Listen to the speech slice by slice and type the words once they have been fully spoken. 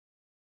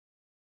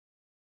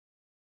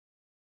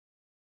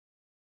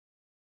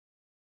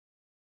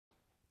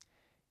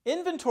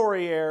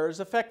Inventory errors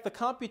affect the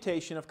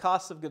computation of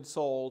cost of goods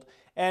sold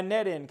and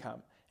net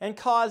income and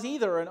cause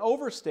either an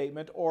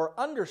overstatement or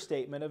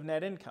understatement of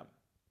net income.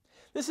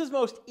 This is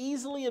most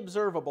easily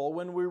observable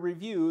when we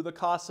review the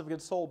cost of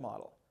goods sold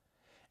model.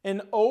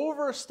 An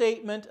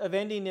overstatement of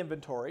ending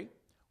inventory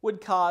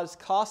would cause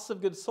costs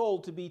of goods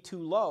sold to be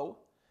too low,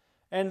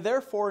 and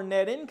therefore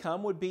net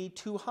income would be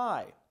too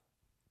high.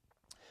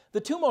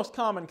 The two most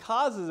common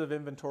causes of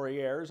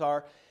inventory errors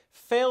are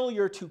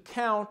failure to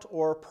count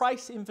or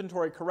price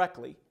inventory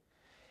correctly,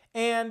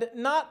 and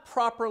not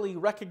properly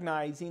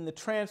recognizing the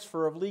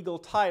transfer of legal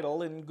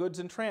title in goods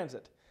in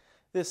transit.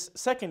 This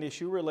second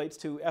issue relates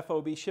to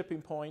FOB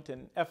shipping point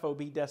and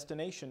FOB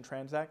destination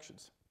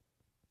transactions.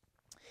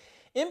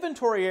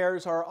 Inventory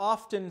errors are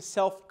often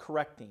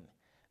self-correcting,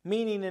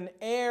 meaning an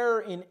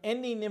error in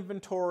ending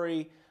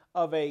inventory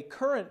of a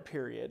current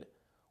period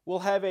will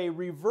have a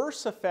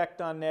reverse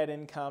effect on net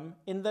income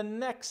in the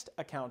next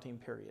accounting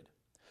period.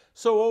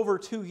 So over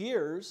 2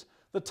 years,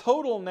 the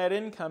total net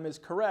income is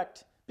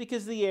correct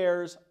because the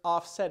errors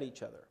offset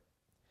each other.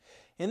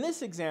 In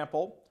this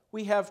example,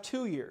 we have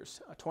 2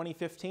 years,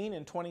 2015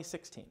 and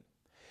 2016.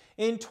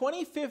 In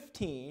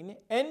 2015,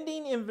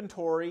 ending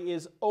inventory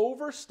is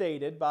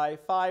overstated by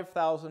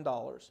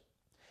 $5,000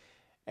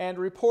 and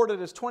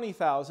reported as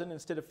 $20,000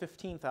 instead of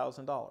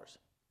 $15,000.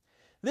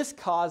 This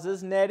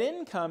causes net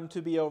income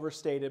to be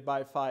overstated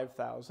by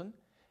 $5,000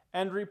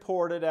 and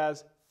reported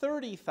as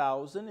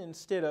 $30,000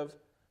 instead of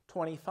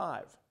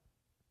 $25,000.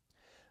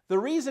 The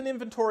reason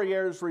inventory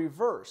errors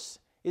reverse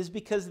is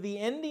because the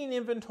ending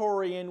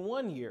inventory in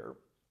 1 year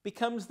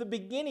becomes the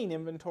beginning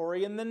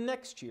inventory in the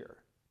next year.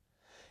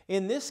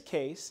 In this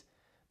case,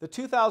 the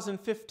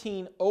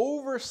 2015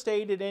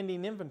 overstated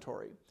ending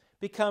inventory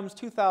becomes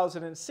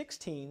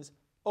 2016's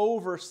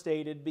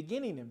overstated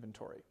beginning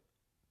inventory.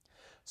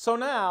 So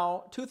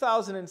now,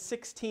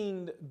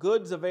 2016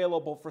 goods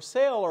available for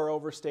sale are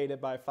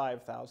overstated by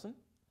 $5,000.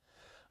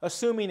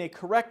 Assuming a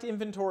correct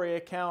inventory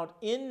account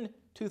in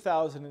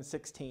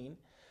 2016,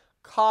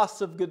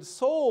 cost of goods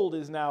sold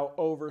is now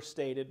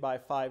overstated by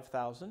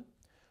 $5,000,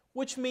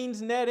 which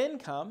means net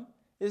income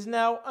is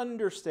now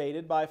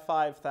understated by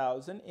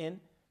 $5,000 in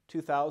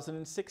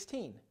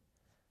 2016.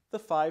 The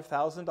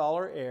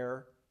 $5,000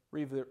 error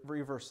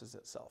reverses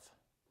itself.